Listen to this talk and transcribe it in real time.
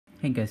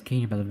Hey guys,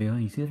 Kane about the video.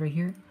 You see this right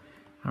here?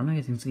 I don't know if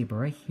you guys can see, but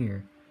right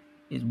here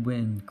is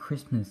when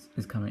Christmas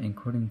is coming,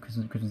 including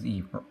Christmas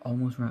Eve. We're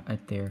almost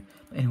right there.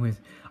 But anyways,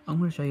 I'm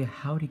going to show you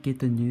how to get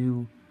the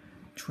new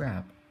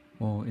trap.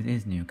 Well, it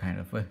is new, kind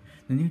of, but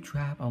the new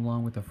trap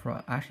along with the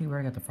frost. Actually, we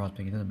already got the frost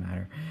pig, it doesn't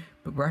matter.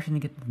 But we're actually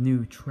going to get the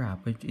new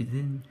trap, which is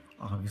in,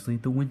 obviously,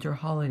 the winter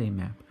holiday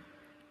map.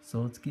 So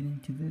let's get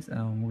into this. We're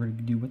going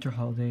to do winter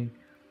holiday.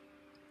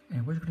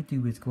 And what we're going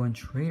to do is go and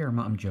trade our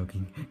map. I'm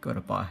joking. Go to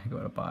buy.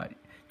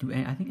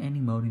 I think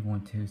any mode we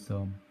want to,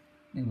 so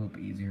make it a little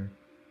bit easier.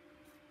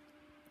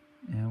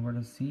 And we're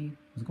going to see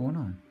what's going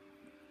on.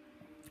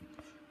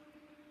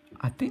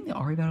 I think the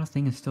Ari Battle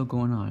thing is still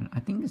going on.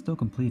 I think it's still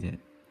completed.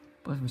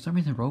 But for some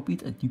reason, Rope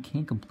Beats, you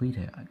can't complete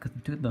it. Because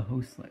they took the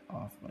host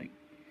off.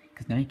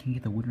 Because now you can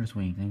get the winner's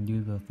wings and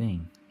do the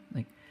thing.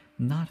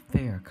 Not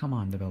fair. Come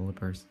on,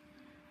 developers.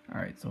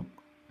 Alright, so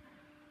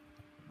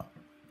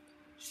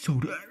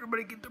to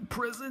everybody get their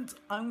presents,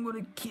 I'm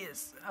gonna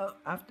kiss.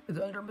 After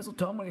the under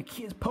mistletoe, I'm gonna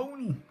kiss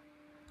Pony.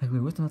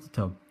 Wait, what's the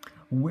mistletoe?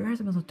 Where's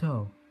the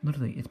mistletoe?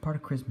 Literally, it's part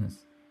of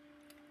Christmas.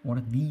 One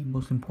of the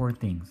most important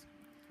things.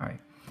 Alright.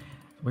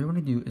 So what you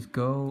wanna do is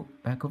go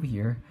back over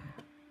here.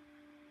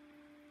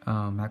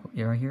 Right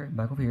here,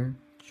 back over here.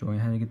 Showing you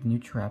how to get the new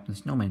trap, the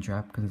snowman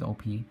trap, because it's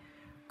OP.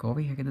 Go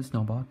over here, get the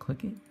snowball,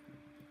 click it.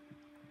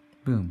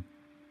 Boom.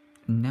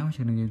 Now what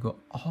you're gonna do is go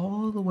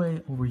all the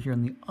way over here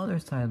on the other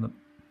side of the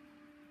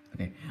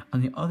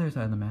on the other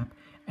side of the map,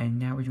 and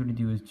now what you're gonna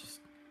do is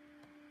just,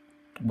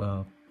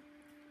 well,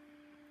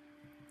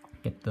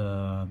 get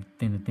the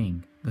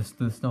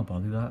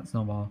snowball. Do that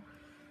snowball,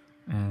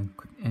 and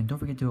don't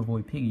forget to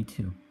avoid Piggy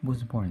too.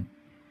 Most important.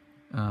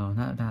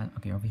 Not that.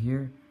 Okay, over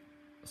here,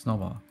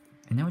 snowball.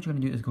 And now what you're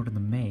gonna do is go to the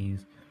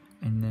maze,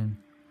 and then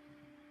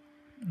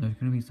there's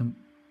gonna be some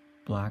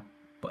black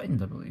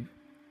buttons, I believe.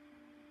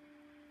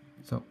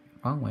 So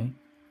wrong way.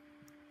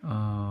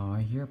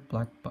 I hear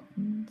black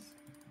buttons.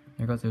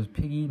 There goes, there's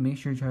Piggy. Make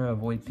sure you try to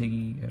avoid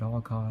Piggy at all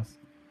costs.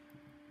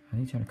 Are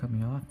they trying to cut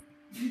me off?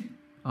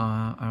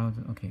 I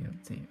don't, okay,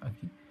 let's see.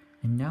 Okay.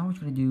 And now what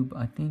you're gonna do,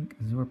 I think,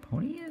 is where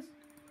Pony is?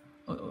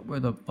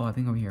 I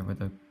think over here, where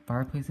the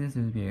fireplace is,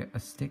 there's gonna be a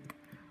stick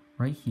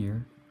right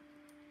here.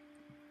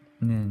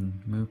 And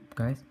then move,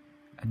 guys.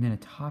 And then a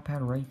top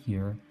hat right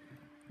here.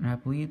 And I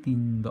believe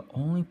the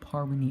only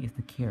part we need is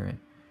the carrot.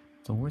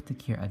 So where's the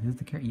carrot? This is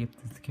the carrot? Yep,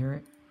 this is the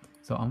carrot.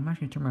 So I'm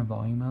actually gonna turn my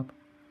volume up.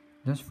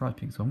 There's Frost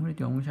Pig, so I'm gonna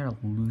try to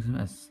lose him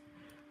as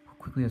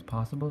quickly as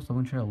possible. So I'm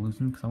gonna try to lose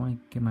him because I want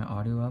to get my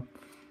audio up.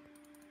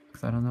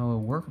 Because I don't know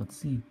it'll work. Let's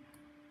see.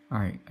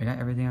 Alright, I got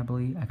everything, I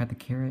believe. I got the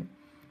carrot.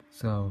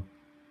 So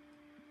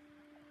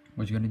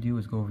what you're gonna do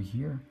is go over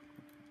here.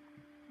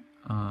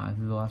 This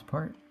is the last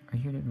part.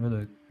 Right here for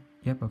the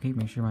yep, okay,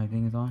 make sure my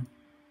thing is on.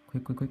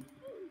 Quick.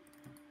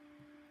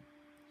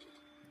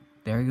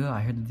 There you go, I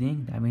heard the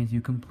ding. That means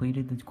you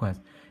completed the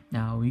quest.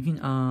 Now you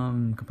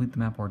can complete the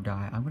map or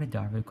die. I'm gonna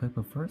die really quick,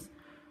 but first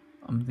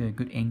I'm gonna get a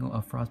good angle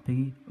of Frost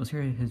Piggy. Let's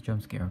hear his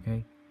jump scare,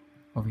 okay?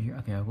 Over here.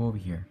 Okay, I'll go over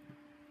here.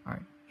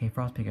 Alright. Hey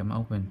Frost Piggy, I'm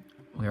open.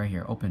 Okay, right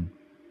here, open.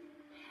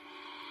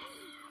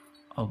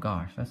 Oh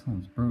gosh, that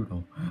sounds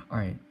brutal.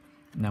 Alright.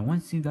 Now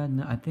once you got,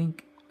 I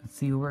think, let's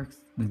see who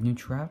works. The new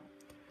trap.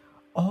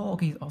 Oh,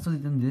 okay, also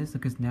they've done this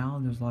because now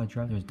there's a lot of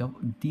traps. There's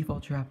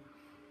default trap,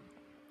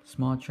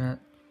 small trap,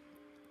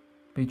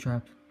 big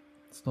traps,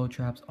 slow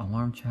traps,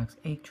 alarm traps,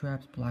 egg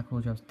traps, black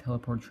hole traps,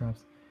 teleport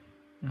traps,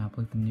 and I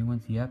believe the new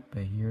ones. Yep,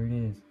 but here it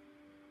is.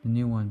 The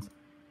new ones.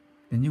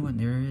 The new one.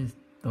 There is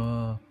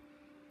the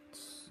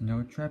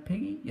snow trap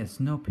Piggy. Yes,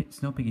 snow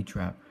Piggy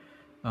trap,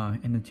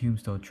 and the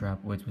tombstone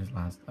trap, which was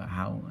last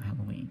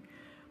Halloween.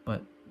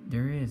 But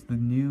there is the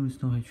new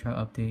snow trap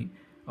update,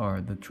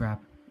 or the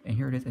trap, and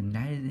here it is, and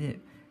that is it.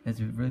 That's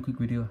a really quick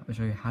video. I'll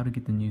show you how to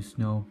get the new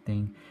snow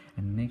thing,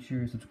 and make sure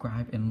you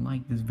subscribe and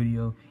like this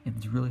video if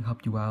it's really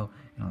helped you out,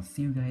 and I'll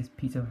see you guys.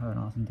 Peace out. Have an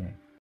awesome day.